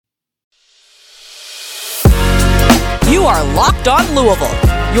are Locked On Louisville,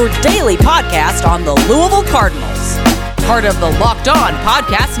 your daily podcast on the Louisville Cardinals. Part of the Locked On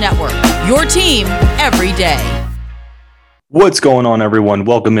Podcast Network, your team every day. What's going on, everyone?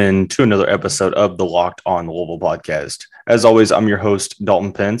 Welcome in to another episode of the Locked On Louisville podcast. As always, I'm your host,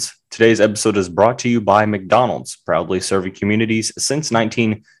 Dalton Pence. Today's episode is brought to you by McDonald's, proudly serving communities since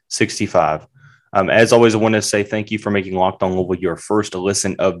 1965. As always, I want to say thank you for making Locked On Louisville your first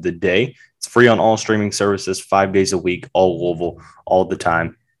listen of the day. It's free on all streaming services, 5 days a week, all Louisville, all the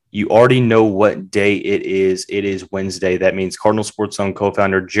time. You already know what day it is. It is Wednesday. That means Cardinal Sports Zone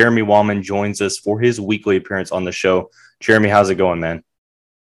co-founder Jeremy Wahman joins us for his weekly appearance on the show. Jeremy, how's it going, man?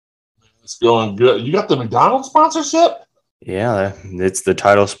 It's going good. You got the McDonald's sponsorship? Yeah, it's the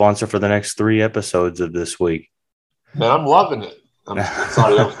title sponsor for the next 3 episodes of this week. Man, I'm loving it. I'm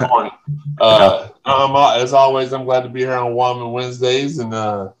sorry, that was corny. As always, I'm glad to be here on Wahman Wednesdays, and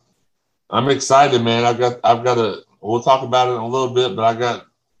I'm excited, man. We'll talk about it in a little bit, but I got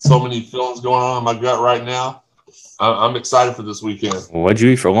so many feelings going on in my gut right now. I'm excited for this weekend. What'd you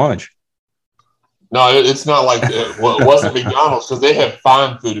eat for lunch? No, it's not like it wasn't McDonald's because they have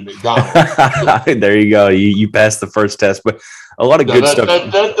fine food at McDonald's. There you go. You passed the first test, but a lot of good stuff.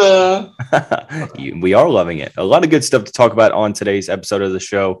 We are loving it. A lot of good stuff to talk about on today's episode of the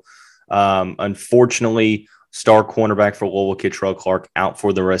show. Unfortunately, star cornerback for Louisville, Kei'Trel Clark, out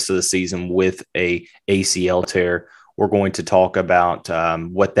for the rest of the season with a ACL tear. We're going to talk about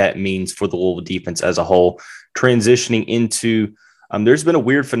what that means for the Louisville defense as a whole, transitioning into there's been a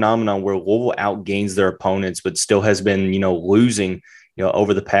weird phenomenon where Louisville outgains their opponents, but still has been, losing,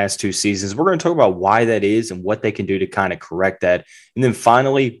 over the past 2 seasons. We're going to talk about why that is and what they can do to kind of correct that. And then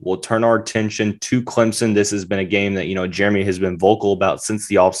finally, we'll turn our attention to Clemson. This has been a game that, Jeremy has been vocal about since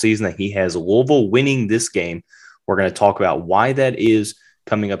the offseason, that he has Louisville winning this game. We're going to talk about why that is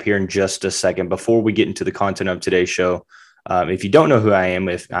coming up here in just a second. Before we get into the content of today's show, if you don't know who I am,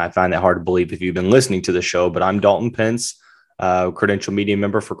 if I find that hard to believe if you've been listening to the show, but I'm Dalton Pence, credential media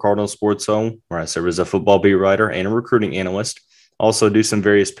member for Cardinal Sports Zone, where I serve as a football beat writer and a recruiting analyst. Also do some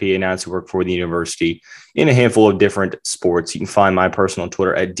various PA announcer work for the university in a handful of different sports. You can find my personal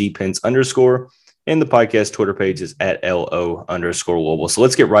Twitter at dpence_, and the podcast Twitter page is at LO_Louisville. So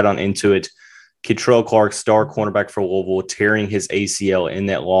let's get right on into it. Kei'Trel Clark, star cornerback for Louisville, tearing his ACL in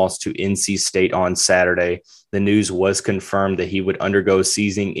that loss to NC State on Saturday. The news was confirmed that he would undergo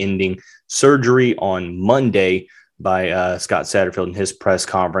season-ending surgery on Monday by Scott Satterfield in his press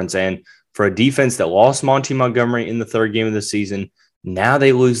conference. And for a defense that lost Monty Montgomery in the 3rd game of the season, now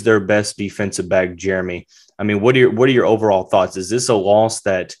they lose their best defensive back, Jeremy. I mean, what are your overall thoughts? Is this a loss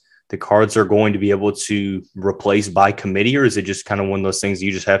that the Cards are going to be able to replace by committee, or is it just kind of one of those things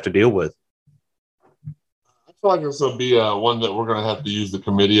you just have to deal with? I feel like this will be one that we're going to have to use the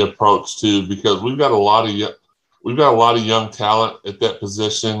committee approach to, because we've got a lot of young talent at that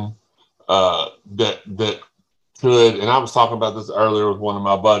position that could, and I was talking about this earlier with one of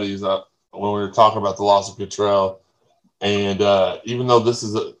my buddies when we were talking about the loss of Kei'Trel. And even though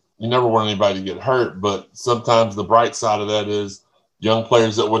you never want anybody to get hurt, but sometimes the bright side of that is young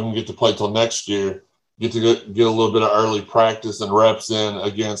players that wouldn't get to play till next year get to get a little bit of early practice and reps in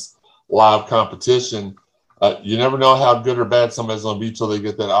against live competition. You never know how good or bad somebody's going to be till they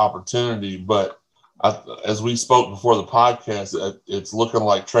get that opportunity. But as we spoke before the podcast, it's looking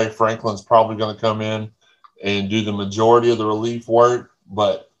like Trey Franklin's probably going to come in and do the majority of the relief work.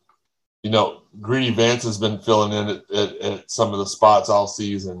 But, Greedy Vance has been filling in at some of the spots all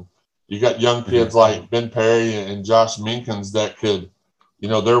season. You got young kids like Ben Perry and Josh Minkins that could,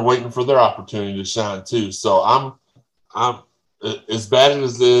 they're waiting for their opportunity to shine too. So I'm as bad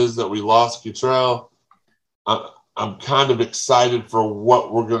as it is that we lost Kei'Trel, I'm kind of excited for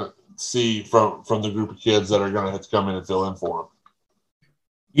what we're going to see from the group of kids that are going to have to come in and fill in for him.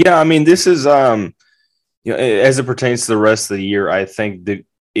 Yeah, I mean, this is as it pertains to the rest of the year, I think that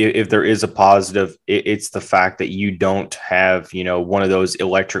if there is a positive, it's the fact that you don't have, one of those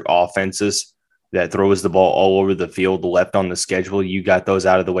electric offenses that throws the ball all over the field left on the schedule. You got those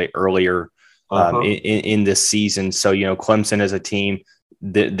out of the way earlier in this season. So, Clemson as a team,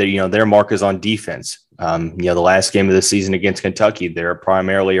 their mark is on defense. The last game of the season against Kentucky, they're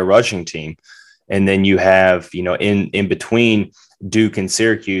primarily a rushing team. And then you have, in between Duke and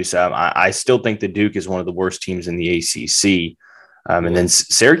Syracuse, I still think that Duke is one of the worst teams in the ACC. And then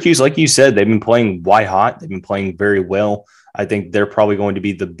Syracuse, like you said, they've been playing white hot. They've been playing very well. I think they're probably going to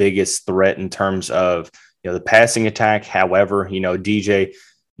be the biggest threat in terms of, the passing attack. However, DJ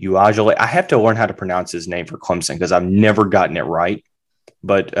Uajale, I have to learn how to pronounce his name for Clemson because I've never gotten it right.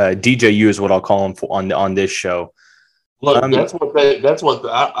 But DJU is what I'll call him on this show. Look,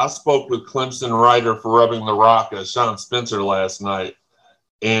 I spoke with Clemson writer for Rubbing the Rock, Sean Spencer, last night,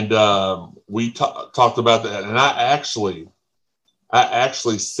 and we talked about that. And I actually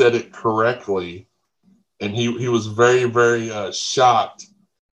said it correctly, and he was very, very shocked.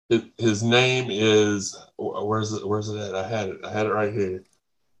 His name is where's it at? I had it right here.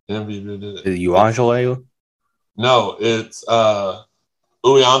 Uangale? No, it's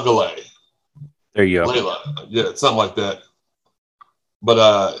Uyangale. There you go. Layla. Yeah, something like that.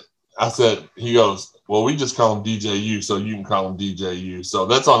 But I said, he goes, well, we just call him DJU, so you can call him DJU. So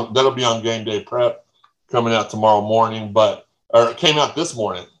that'll be on Game Day Prep coming out tomorrow morning, or it came out this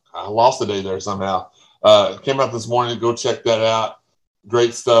morning. I lost a day there somehow. It came out this morning. Go check that out.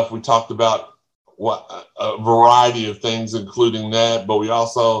 Great stuff. We talked about a variety of things, including that, but we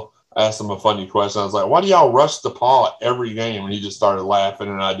also asked him a funny question. I was like, why do y'all rush the ball every game? And he just started laughing,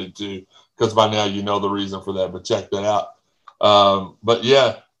 and I did too, because by now you know the reason for that, but check that out. But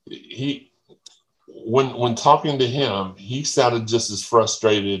yeah, when talking to him, he sounded just as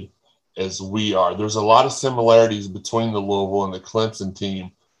frustrated as we are. There's a lot of similarities between the Louisville and the Clemson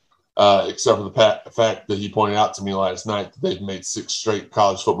team, except for the fact that he pointed out to me last night that they'd made 6 straight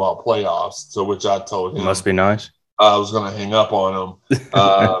college football playoffs, to which I told him must be nice. I was going to hang up on him.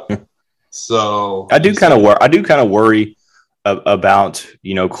 So I do kind of worry about,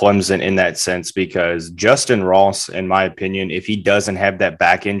 Clemson in that sense, because Justin Ross, in my opinion, if he doesn't have that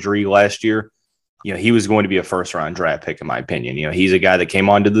back injury last year, he was going to be a first-round draft pick, in my opinion. He's a guy that came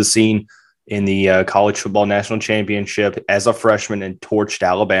onto the scene in the college football national championship as a freshman and torched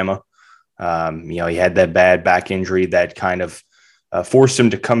Alabama. He had that bad back injury that kind of forced him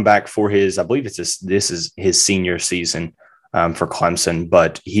to come back for his, I believe this is his senior season for Clemson.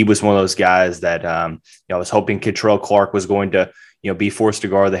 But he was one of those guys that I was hoping Kei'Trel Clark was going to be forced to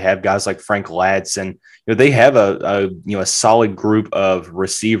guard. They have guys like Frank Ladson. They have a solid group of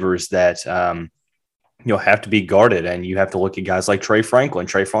receivers that have to be guarded, and you have to look at guys like Trey Franklin.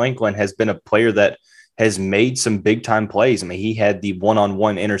 Trey Franklin has been a player that has made some big time plays. I mean, he had the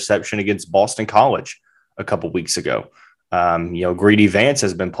one-on-one interception against Boston College a couple weeks ago. Greedy Vance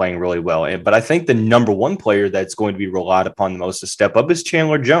has been playing really well, but I think the number one player that's going to be relied upon the most to step up is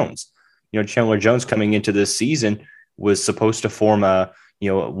Chandler Jones. Chandler Jones coming into this season was supposed to form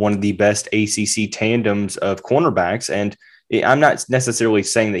one of the best ACC tandems of cornerbacks, and I'm not necessarily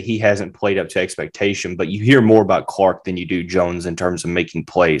saying that he hasn't played up to expectation, but you hear more about Clark than you do Jones in terms of making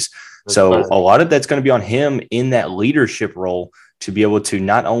plays. So a lot of that's going to be on him in that leadership role to be able to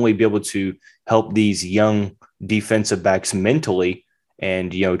not only be able to help these young defensive backs mentally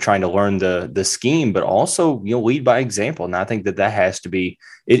and, trying to learn the scheme, but also, lead by example. And I think that has to be,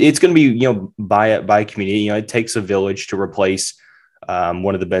 it's going to be, by community. It takes a village to replace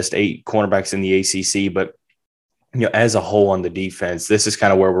one of the best 8 cornerbacks in the ACC, but as a whole on the defense, this is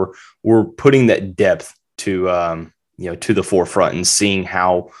kind of where we're putting that depth to to the forefront and seeing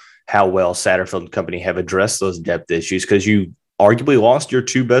how well Satterfield and company have addressed those depth issues, because you arguably lost your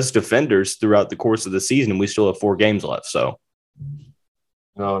 2 best defenders throughout the course of the season, and we still have 4 games left. So,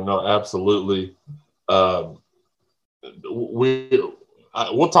 no, absolutely. We'll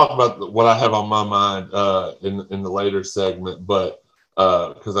talk about what I have on my mind in the later segment, but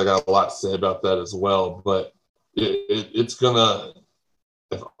because I got a lot to say about that as well, but. It's gonna,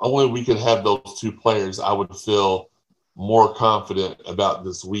 if only we could have those 2 players, I would feel more confident about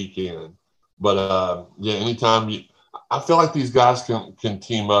this weekend. But anytime I feel like these guys can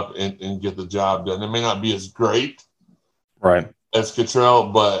team up and get the job done. It may not be as great, right, as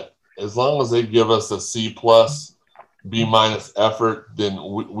Kei'Trel, but as long as they give us a C+, B- effort, then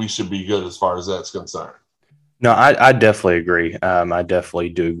we should be good as far as that's concerned. No, I definitely agree. I definitely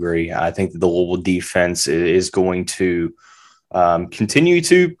do agree. I think that the Louisville defense is going to continue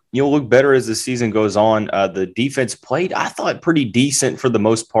to look better as the season goes on. The defense played, I thought, pretty decent for the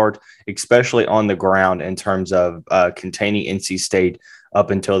most part, especially on the ground in terms of containing NC State up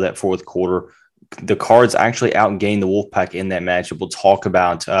until that 4th quarter. The Cards actually outgained the Wolfpack in that matchup. We'll talk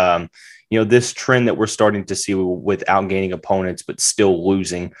about this trend that we're starting to see with outgaining opponents but still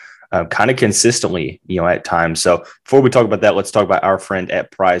losing. Kind of consistently, at times. So before we talk about that, let's talk about our friend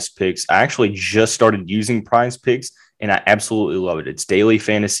at Prize Picks. I actually just started using Prize Picks, and I absolutely love it. It's daily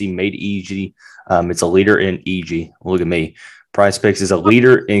fantasy made easy. It's a leader in EG. Look at me. Prize Picks is a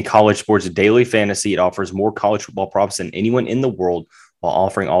leader in college sports daily fantasy. It offers more college football props than anyone in the world, while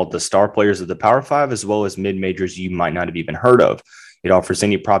offering all the star players of the Power 5 as well as mid-majors you might not have even heard of. It offers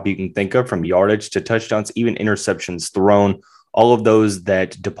any prop you can think of, from yardage to touchdowns, even interceptions thrown. All of those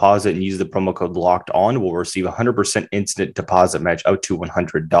that deposit and use the promo code Locked On will receive 100% instant deposit match up to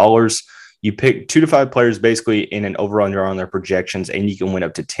 $100. You pick 2 to 5 players basically in an over-under on their projections, and you can win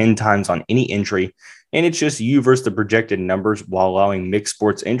up to 10 times on any entry. And it's just you versus the projected numbers while allowing mixed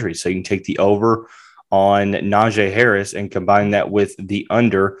sports entries. So you can take the over on Najee Harris and combine that with the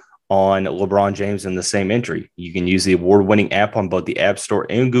under on LeBron James in the same entry. You can use the award-winning app on both the App Store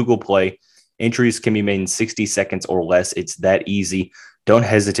and Google Play. Entries can be made in 60 seconds or less. It's that easy. Don't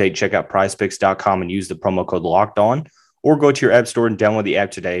hesitate. Check out prizepicks.com and use the promo code LOCKEDON, or go to your app store and download the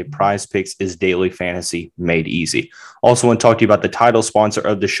app today. Prize Picks is daily fantasy made easy. Also want to talk to you about the title sponsor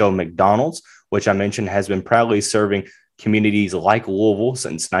of the show, McDonald's, which I mentioned has been proudly serving communities like Louisville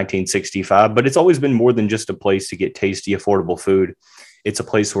since 1965, but it's always been more than just a place to get tasty, affordable food. It's a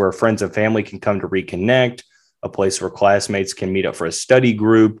place where friends and family can come to reconnect, a place where classmates can meet up for a study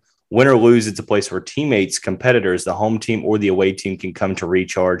group. Win or lose, it's a place where teammates, competitors, the home team or the away team can come to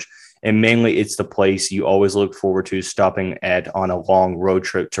recharge. And mainly, it's the place you always look forward to stopping at on a long road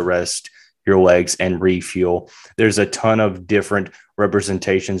trip to rest your legs and refuel. There's a ton of different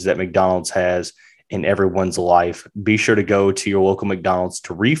representations that McDonald's has in everyone's life. Be sure to go to your local McDonald's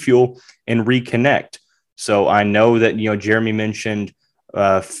to refuel and reconnect. So I know that, Jeremy mentioned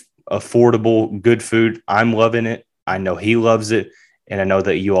affordable, good food. I'm loving it. I know he loves it, and I know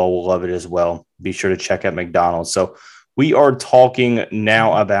that you all will love it as well. Be sure to check out McDonald's. So we are talking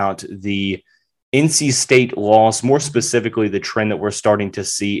now about the NC State loss, more specifically the trend that we're starting to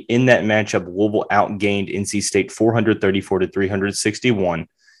see in that matchup. Louisville outgained NC State 434 to 361.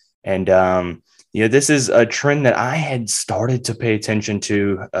 And, this is a trend that I had started to pay attention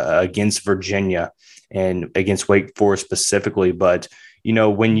to against Virginia and against Wake Forest specifically. But,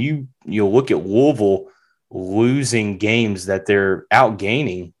 when you look at Louisville losing games that they're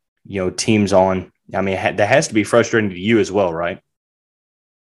outgaining, teams on, that has to be frustrating to you as well, right?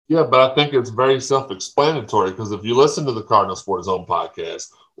 Yeah, but I think it's very self-explanatory, because if you listen to the Cardinal Sports Zone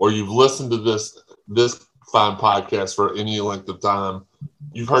podcast, or you've listened to this fine podcast for any length of time,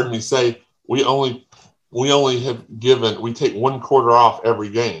 you've heard me say we only take one quarter off every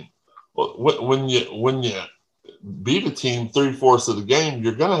game. Well, when you beat a team 3/4 of the game,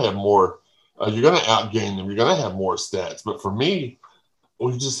 you're going to have more. You're going to outgain them. You're going to have more stats. But for me,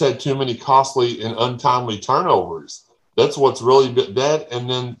 we've just had too many costly and untimely turnovers. That's what's really been that. And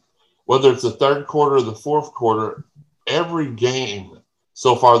then whether it's the third quarter or the fourth quarter, every game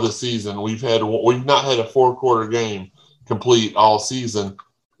so far this season, we've not had a 4-quarter game complete all season.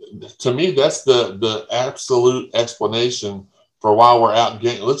 To me, that's the absolute explanation for why we're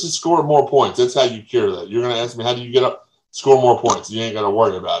outgaining. Let's just score more points. That's how you cure that. You're going to ask me, how do you get up, score more points? You ain't got to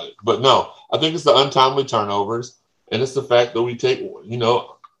worry about it. But no, I think it's the untimely turnovers, and it's the fact that we take,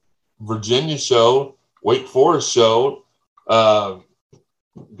 Virginia showed, Wake Forest showed,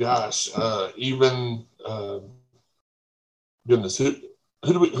 goodness, who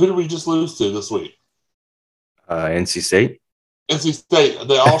did we just lose to this week? NC State. NC State.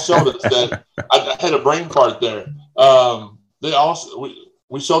 They all showed us that. I had a brain fart there.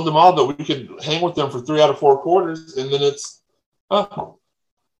 We showed them all that we could hang with them for 3 out of 4 quarters, and then it's,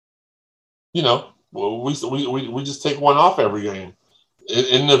 we just take one off every game.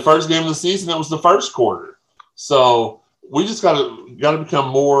 In the first game of the season, it was the first quarter. So we just got to become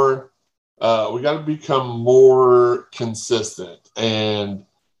more. We got to become more consistent, and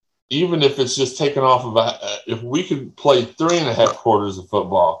even if it's just taken off of if we could play 3.5 quarters of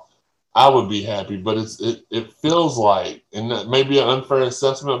football, I would be happy. But it feels like, and that may be an unfair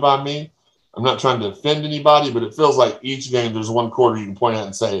assessment by me, I'm not trying to offend anybody, but it feels like each game there's one quarter you can point out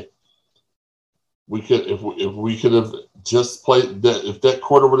and say, if we could have just played that, if that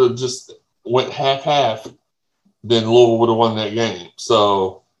quarter would have just went half, then Louisville would have won that game.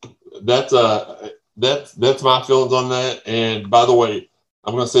 So that's my feelings on that. And by the way,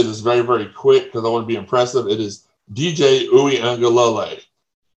 I'm going to say this very, very quick because I want to be impressive. It is DJ Uiagalelei.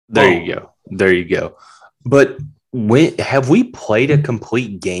 There you go. But have we played a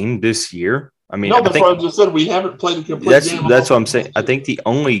complete game this year? No, that's what I just said. We haven't played a complete game. That's what I'm saying. I think the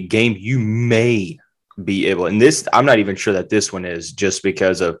only game you may be able, and this, I'm not even sure that this one is, just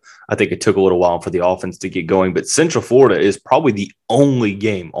because of, I think it took a little while for the offense to get going, but Central Florida is probably the only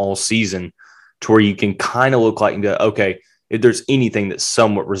game all season to where you can kind of look like and go, okay, if there's anything that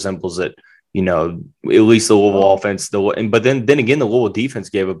somewhat resembles it, at least the Louisville offense, but then again, the Louisville defense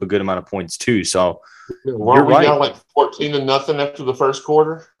gave up a good amount of points too. So you're right. Down like 14-0 after the first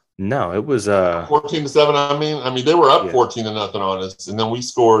quarter? No, it was 14-7. I mean, they were up 14-0 on us, and then we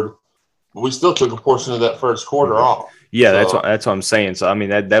scored but we still took a portion of that first quarter off. Yeah, so, that's what I'm saying. So I mean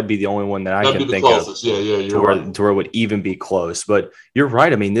that'd be the only one that I can think closest. Of. Yeah, to where it would even be close. But you're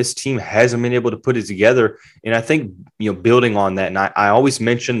right. I mean, this team hasn't been able to put it together, and I think building on that. And I always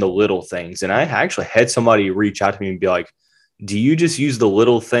mention the little things, and I actually had somebody reach out to me and be like, "Do you just use the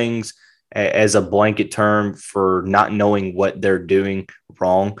little things as a blanket term for not knowing what they're doing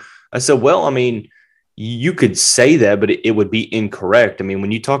wrong?" I said, "Well, I mean." You could say that, but it would be incorrect. I mean,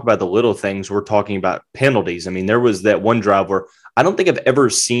 when you talk about the little things, we're talking about penalties. I mean, there was that one drive where I don't think I've ever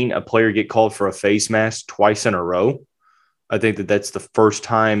seen a player get called for a face mask twice in a row. I think that's the first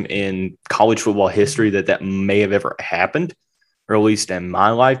time in college football history that may have ever happened, or at least in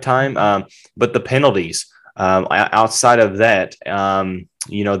my lifetime. But the penalties outside of that,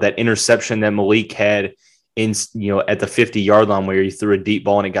 that interception that Malik had in at the 50-yard line where he threw a deep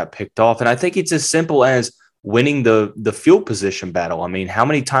ball and it got picked off. And I think it's as simple as winning the field position battle. I mean, how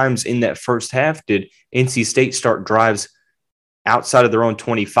many times in that first half did NC State start drives outside of their own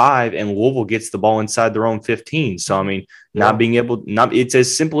 25 and Louisville gets the ball inside their own 15? So, I mean, it's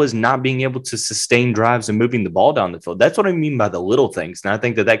as simple as not being able to sustain drives and moving the ball down the field. That's what I mean by the little things. And I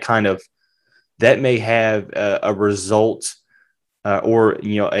think that may have a result or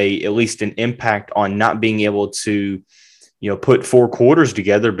at least an impact on not being able to put four quarters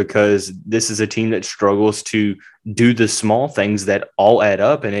together, because this is a team that struggles to do the small things that all add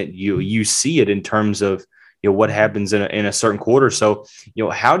up, and you see it in terms of what happens in a certain quarter. So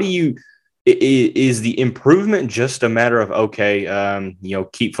how do you is the improvement just a matter of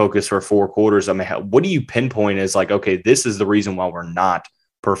keep focus for four quarters? I mean, what do you pinpoint as like, okay, this is the reason why we're not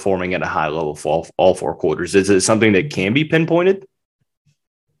performing at a high level for all four quarters? Is it something that can be pinpointed?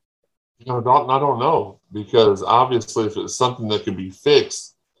 I don't know, because obviously if it's something that could be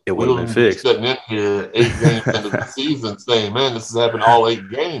fixed, it would have been fixed. Sitting in here 8 games into the season saying, man, this has happened all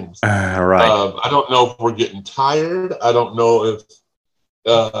 8 games. Right. I don't know if we're getting tired. I don't know if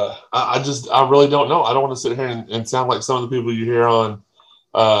I really don't know. I don't want to sit here and sound like some of the people you hear on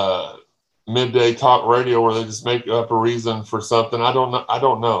midday talk radio where they just make up a reason for something. I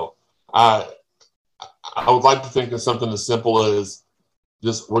don't know. I would like to think of something as simple as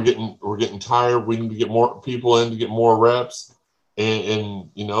just we're getting tired. We need to get more people in to get more reps,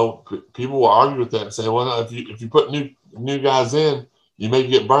 and people will argue with that and say, well, if you put new guys in, you may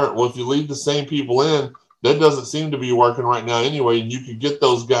get burnt. Well, if you leave the same people in, that doesn't seem to be working right now anyway, and you could get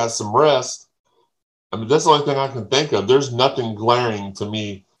those guys some rest. I mean, that's the only thing I can think of. There's nothing glaring to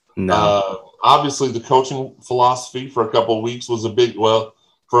me. No. Obviously, the coaching philosophy for a couple of weeks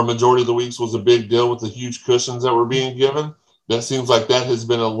for a majority of the weeks was a big deal with the huge cushions that were being given. That seems like that has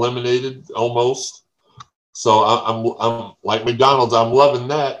been eliminated almost. So I'm like McDonald's. I'm loving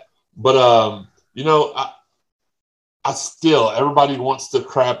that. But, I still, everybody wants to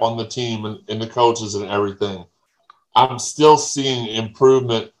crap on the team and the coaches and everything. I'm still seeing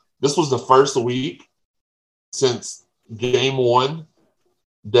improvement. This was the first week since game 1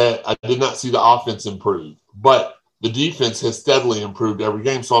 that I did not see the offense improve. But the defense has steadily improved every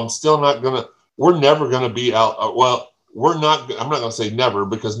game. So I'm still we're never going to be out. I'm not going to say never,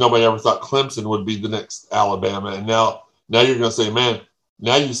 because nobody ever thought Clemson would be the next Alabama. And now you're going to say, man,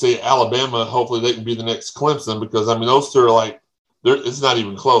 now you say Alabama, hopefully they can be the next Clemson, because, I mean, those two are like, it's not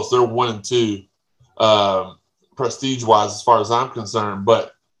even close. They're 1 and 2 prestige-wise as far as I'm concerned.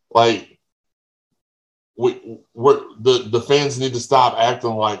 But, like, the fans need to stop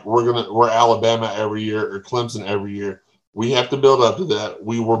acting like we're Alabama every year or Clemson every year. We have to build up to that.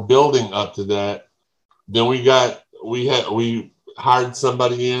 We were building up to that. Then we hired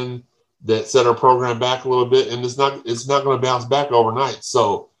somebody in that set our program back a little bit, and it's not going to bounce back overnight.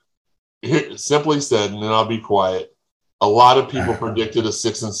 So, here, simply said, and then I'll be quiet, a lot of people predicted a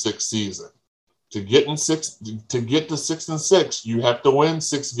 6-6 season. To get to 6-6, you have to win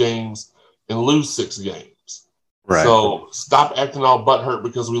 6 games and lose 6 games. Right. So stop acting all butthurt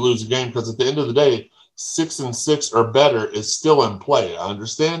because we lose a game, because at the end of the day, 6-6 or better is still in play. I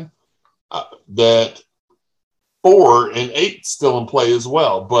understand that 4-8 still in play as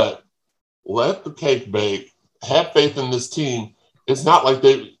well, but let the cake bake. Have faith in this team. It's not like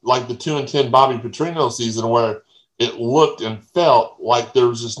the 2-10 Bobby Petrino season where it looked and felt like there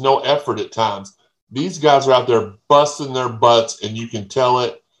was just no effort at times. These guys are out there busting their butts, and you can tell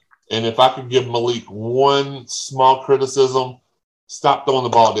it. And if I could give Malik one small criticism, stop throwing the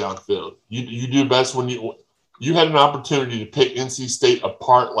ball downfield. You do best when you had an opportunity to pick NC State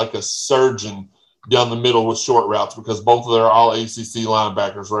apart like a surgeon down the middle with short routes, because both of their all ACC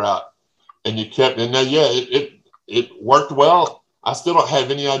linebackers were out, and you kept. And now, it worked well. I still don't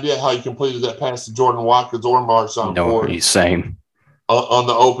have any idea how you completed that pass to Jordan Watkins or Marshawn Ford. No, he's same on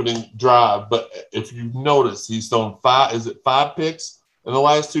the opening drive. But if you notice, he's thrown 5 picks in the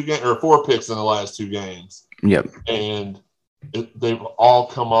last 2 games, or 4 picks in the last 2 games. Yep. And they've all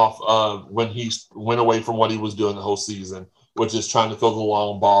come off of when he went away from what he was doing the whole season, which is trying to throw the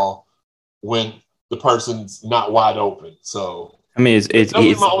long ball when the person's not wide open. So I mean, it's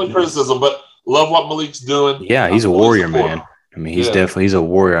my only criticism, but love what Malik's doing. Yeah, he's a warrior, man. I mean, he's a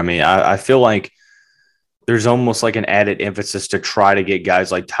warrior. I mean, I feel like there's almost like an added emphasis to try to get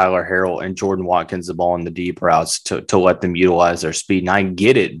guys like Tyler Harrell and Jordan Watkins the ball in the deep routes to let them utilize their speed. And I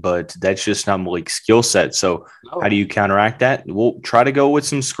get it, but that's just not Malik's skill set. So how do you counteract that? We'll try to go with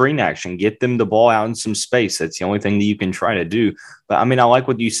some screen action, get them the ball out in some space. That's the only thing that you can try to do. But I mean, I like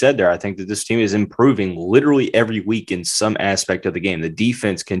what you said there. I think that this team is improving literally every week in some aspect of the game. The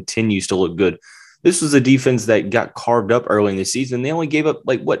defense continues to look good. This was a defense that got carved up early in the season. They only gave up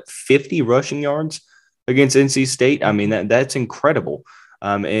 50 rushing yards against NC State. I mean, that's incredible.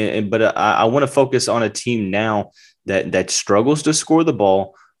 But I want to focus on a team now that struggles to score the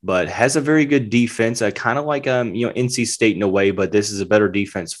ball, but has a very good defense. Kind of like NC State in a way, but this is a better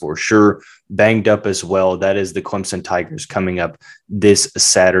defense for sure. Banged up as well. That is the Clemson Tigers coming up this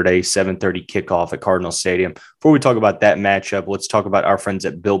Saturday, 7:30 kickoff at Cardinal Stadium. Before we talk about that matchup, let's talk about our friends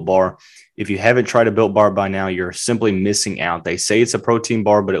at Built Bar. If you haven't tried a Built Bar by now, you're simply missing out. They say it's a protein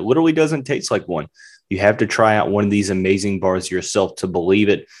bar, but it literally doesn't taste like one. You have to try out one of these amazing bars yourself to believe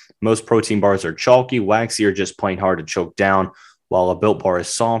it. Most protein bars are chalky, waxy, or just plain hard to choke down, while a Built Bar is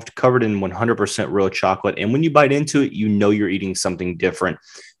soft, covered in 100% real chocolate. And when you bite into it, you know you're eating something different.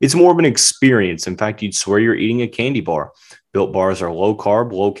 It's more of an experience. In fact, you'd swear you're eating a candy bar. Built Bars are low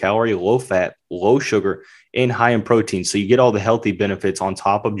carb, low calorie, low fat, low sugar, and high in protein. So you get all the healthy benefits on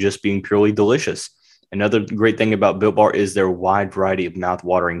top of just being purely delicious. Another great thing about Built Bar is their wide variety of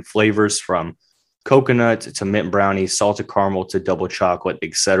mouth-watering flavors, from coconut to mint brownie, salted caramel to double chocolate,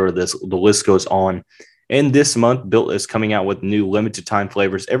 etc. The list goes on. And this month, Built is coming out with new limited time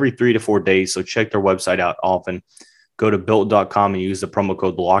flavors every 3 to 4 days. So check their website out often. Go to built.com and use the promo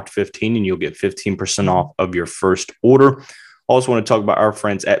code LOCKED15 and you'll get 15% off of your first order. Also want to talk about our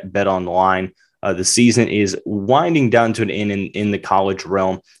friends at Bet Online. The season is winding down to an end in the college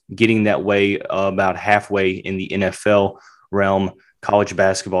realm, getting that way about halfway in the NFL realm. College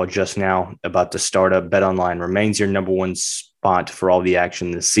basketball just now about to start up. Bet Online remains your number one spot for all the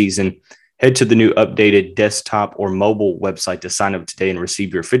action this season. Head to the new updated desktop or mobile website to sign up today and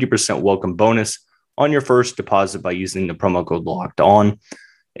receive your 50% welcome bonus on your first deposit by using the promo code Locked On.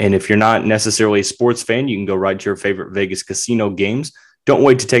 And if you're not necessarily a sports fan, you can go right to your favorite Vegas casino games. Don't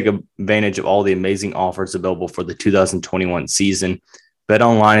wait to take advantage of all the amazing offers available for the 2021 season. Bet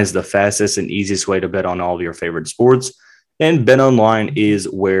Online is the fastest and easiest way to bet on all of your favorite sports. And Bet Online is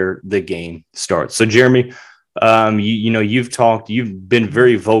where the game starts. So, Jeremy, you've been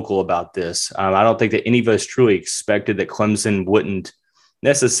very vocal about this. I don't think that any of us truly expected that Clemson wouldn't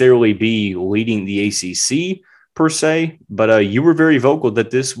necessarily be leading the ACC per se, but you were very vocal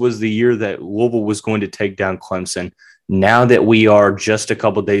that this was the year that Louisville was going to take down Clemson. Now that we are just a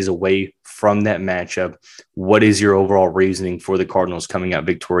couple days away from that matchup, what is your overall reasoning for the Cardinals coming out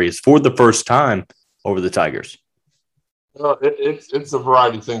victorious for the first time over the Tigers? It's a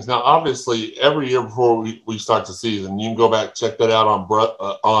variety of things. Now, obviously, every year before we start the season, you can go back, check that out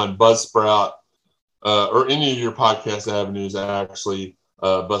on Buzzsprout or any of your podcast avenues, actually.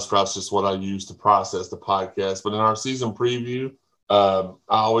 Buzzsprout's just what I use to process the podcast. But in our season preview, I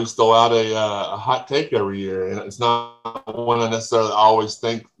always throw out a hot take every year. And it's not one I necessarily always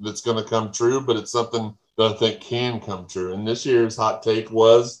think that's going to come true, but it's something that I think can come true. And this year's hot take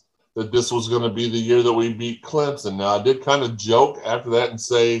was that this was going to be the year that we beat Clemson. Now, I did kind of joke after that and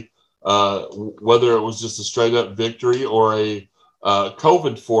say whether it was just a straight-up victory or a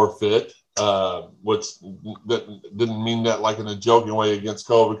COVID forfeit, which that didn't mean that like in a joking way against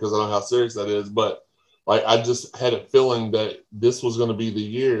COVID because I know how serious that is. But like I just had a feeling that this was going to be the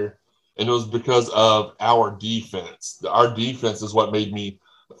year, and it was because of our defense. Our defense is what made me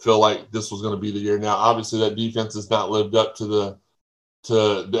feel like this was going to be the year. Now, obviously, that defense has not lived up to the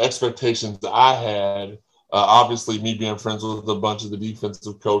expectations that I had. Obviously, me being friends with a bunch of the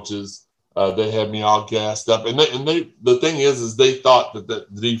defensive coaches, they had me all gassed up. And the thing is they thought that the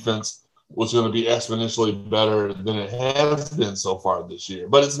defense was going to be exponentially better than it has been so far this year.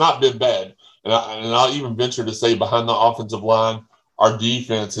 But it's not been bad. And I'll even venture to say behind the offensive line, our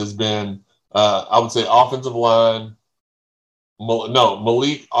defense has been, I would say offensive line,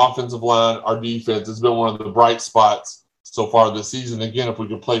 Malik offensive line, our defense has been one of the bright spots so far this season. Again, if we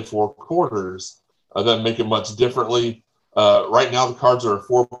could play 4 quarters, that'd make it much differently. Right now, the Cards are a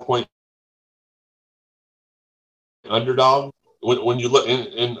 4-point underdog. when you look,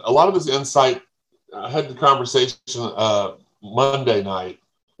 and a lot of this insight, I had the conversation Monday night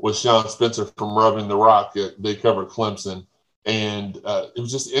with Sean Spencer from Rubbing the Rock. They covered Clemson. And it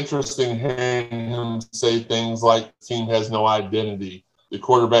was just interesting hearing him say things like the team has no identity. The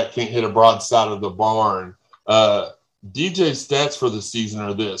quarterback can't hit a broadside of the barn. DJ's stats for the season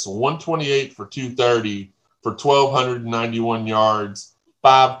are this: 128 for 230 for 1,291 yards,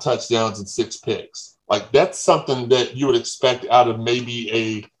 5 touchdowns, and 6 picks. Like, that's something that you would expect out of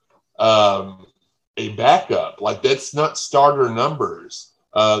maybe a backup. Like, that's not starter numbers.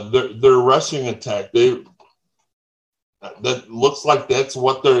 Their rushing attack, that looks like that's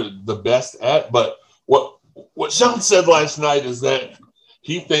what they're the best at. But what Sean said last night is that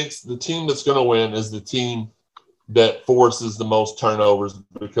he thinks the team that's going to win is the team that forces the most turnovers,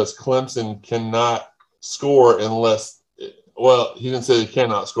 because Clemson cannot score unless, well, he didn't say they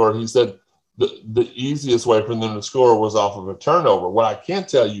cannot score. He said the easiest way for them to score was off of a turnover. What I can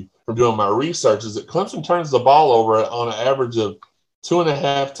tell you from doing my research is that Clemson turns the ball over on an average of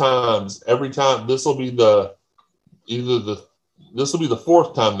 2.5 times every time. This will be the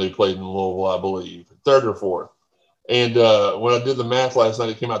fourth time they played in Louisville, I believe, third or fourth. And when I did the math last night,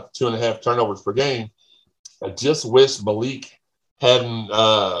 it came out to 2.5 turnovers per game. I just wish Malik hadn't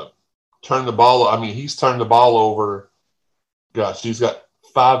turned the ball. I mean, he's turned the ball over. Gosh, he's got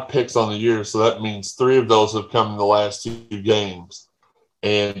 5 picks on the year, so that means 3 of those have come in the last 2 games.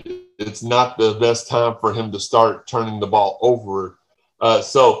 And it's not the best time for him to start turning the ball over.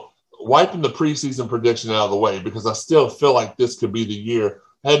 So wiping the preseason prediction out of the way, because I still feel like this could be the year.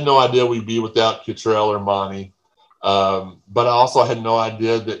 I had no idea we'd be without Kei'Trel or Monty. But I also had no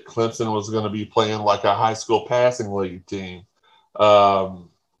idea that Clemson was going to be playing like a high school passing league team.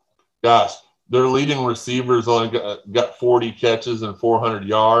 Gosh, their leading receivers only got 40 catches and 400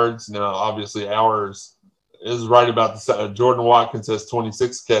 yards. Now, obviously, ours is right about the same. Jordan Watkins has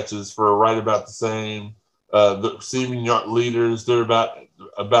 26 catches for right about the same. The receiving yard leaders, they're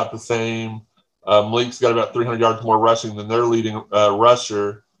about the same. Malik's got about 300 yards more rushing than their leading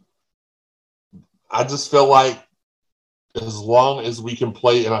rusher. I just feel like as long as we can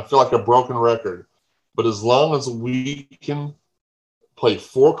play, and I feel like a broken record, but as long as we can play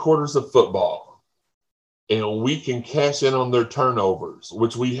 4 quarters of football and we can cash in on their turnovers,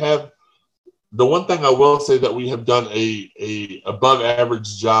 which we have. The one thing I will say that we have done a above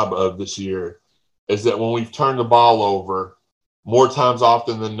average job of this year is that when we've turned the ball over, more times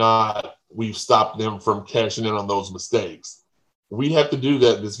often than not, we've stopped them from cashing in on those mistakes. We have to do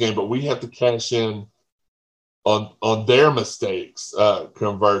that this game, but we have to cash in on their mistakes,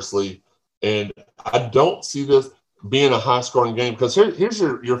 conversely. And I don't see this being a high-scoring game, because here's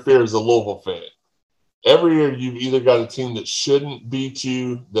your fear as a Louisville fan. Every year you've either got a team that shouldn't beat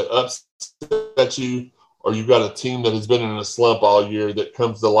you, that upsets you, or you've got a team that has been in a slump all year that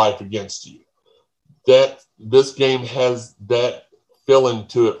comes to life against you. That this game has that feeling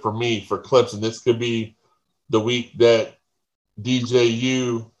to it for me, for Clemson. This could be the week that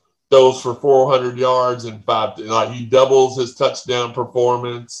DJU throws for 400 yards and 5. Like, he doubles his touchdown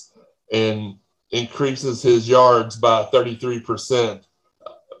performance and increases his yards by 33%.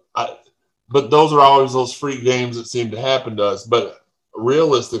 But those are always those freak games that seem to happen to us. But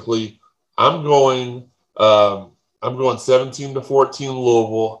realistically, I'm going 17-14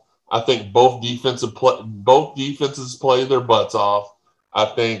 Louisville. I think both defenses play their butts off. I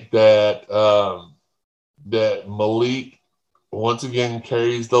think that that Malik once again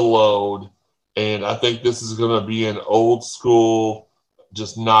carries the load, and I think this is going to be an old school,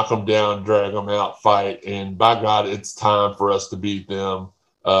 just knock them down, drag them out fight. And by God, it's time for us to beat them.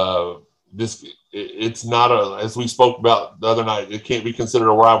 It's not as we spoke about the other night, it can't be considered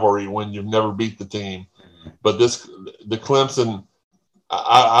a rivalry when you've never beat the team. But the Clemson,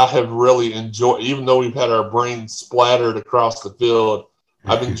 I have really enjoyed, even though we've had our brains splattered across the field,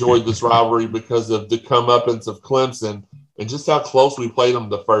 I've enjoyed this rivalry because of the comeuppance of Clemson and just how close we played them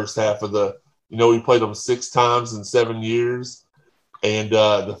the first half of we played them 6 times in 7 years. And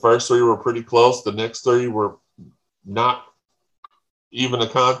the first 3 were pretty close. The next 3 were not even a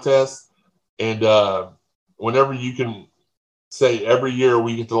contest. And whenever you can say every year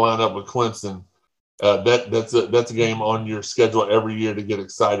we get to line up with Clemson, that's a game on your schedule every year to get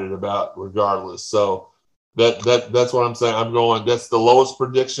excited about, regardless. So that's what I'm saying. That's the lowest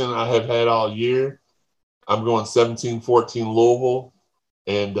prediction I have had all year. I'm going 17-14 Louisville,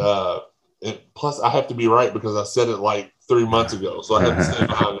 and plus I have to be right because I said it like 3 months ago, so I have to stand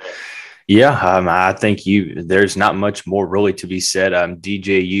behind that. Yeah, I think there's not much more really to be said.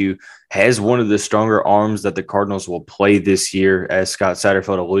 DJU has one of the stronger arms that the Cardinals will play this year, as Scott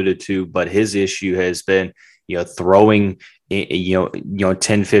Satterfield alluded to, but his issue has been throwing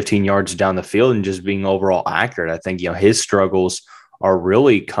 10, 15 yards down the field and just being overall accurate. I think, his struggles are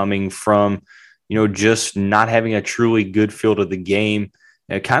really coming from, just not having a truly good feel of the game.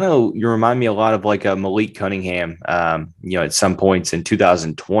 You remind me a lot of like a Malik Cunningham, at some points in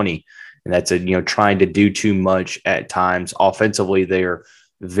 2020. And that's trying to do too much at times. Offensively, they're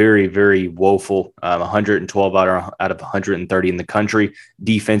very, very woeful. 112 out of 130 in the country.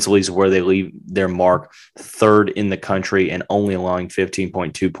 Defensively is where they leave their mark, third in the country and only allowing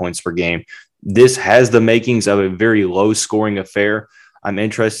 15.2 points per game. This has the makings of a very low scoring affair. I'm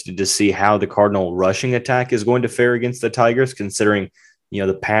interested to see how the Cardinal rushing attack is going to fare against the Tigers, considering,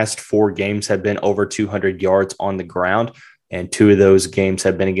 the past 4 games have been over 200 yards on the ground. And 2 of those games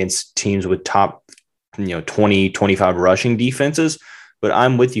have been against teams with top, 20, 25 rushing defenses. But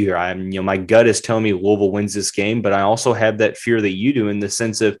I'm with you here. My gut is telling me Louisville wins this game, but I also have that fear that you do in the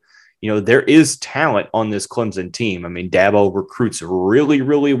sense of, there is talent on this Clemson team. I mean, Dabo recruits really,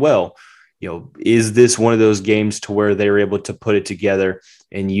 really well. Is this one of those games to where they're able to put it together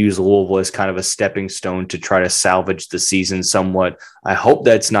and use Louisville as kind of a stepping stone to try to salvage the season somewhat? I hope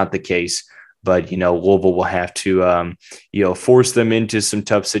that's not the case. But, Louisville will have to, force them into some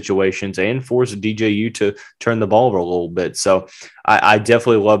tough situations and force DJU to turn the ball over a little bit. So I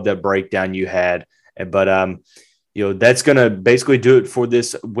definitely love that breakdown you had. But, that's going to basically do it for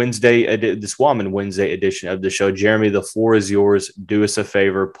this Wahman Wednesday edition of the show. Jeremy, the floor is yours. Do us a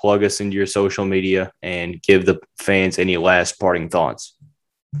favor, plug us into your social media and give the fans any last parting thoughts.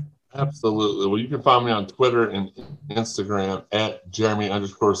 Absolutely. Well, you can find me on Twitter and Instagram at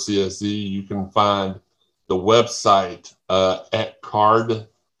Jeremy_CSE. You can find the website at Card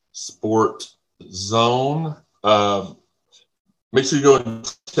Sport Zone. Make sure you go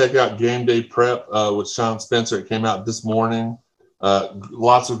and check out Game Day Prep with Sean Spencer. It came out this morning.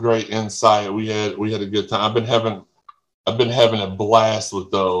 Lots of great insight. We had a good time. I've been having a blast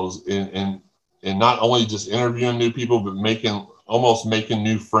with those, and not only just interviewing new people, but making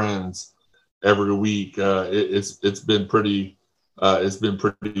new friends every week. It's been pretty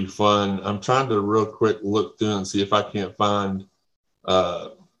fun. I'm trying to real quick look through and see if I can't find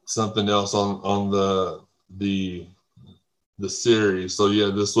something else on the series. So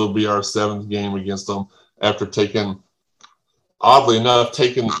yeah, this will be our 7th game against them after oddly enough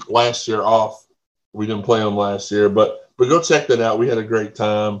taking last year off. We didn't play them last year, but go check that out. We had a great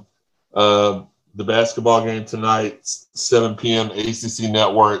time. The basketball game tonight, 7 p.m. ACC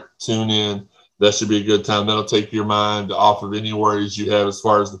Network. Tune in. That should be a good time. That'll take your mind off of any worries you have as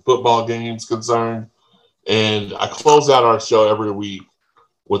far as the football game's concerned. And I close out our show every week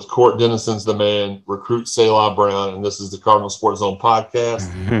with Court Dennison's The Man, Recruit Selah Brown, and this is the Cardinal Sports Zone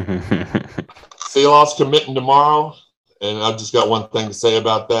podcast. Selah's committing tomorrow, and I've just got one thing to say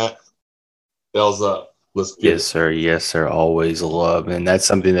about that. Bell's up. Yes, sir. Yes, sir. Always love. And that's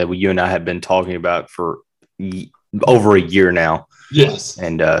something that you and I have been talking about for over a year now. Yes.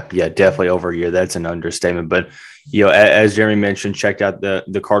 And definitely over a year. That's an understatement. But, as Jeremy mentioned, check out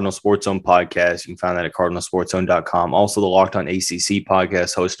the Cardinal Sports Zone podcast. You can find that at cardinalsportszone.com. Also, the Locked On ACC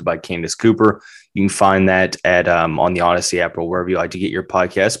podcast hosted by Candace Cooper. You can find that at on the Odyssey app or wherever you like to get your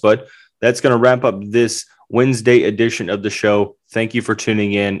podcasts. But that's going to wrap up this Wednesday edition of the show. Thank you for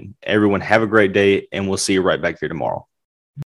tuning in. Everyone, have a great day, and we'll see you right back here tomorrow.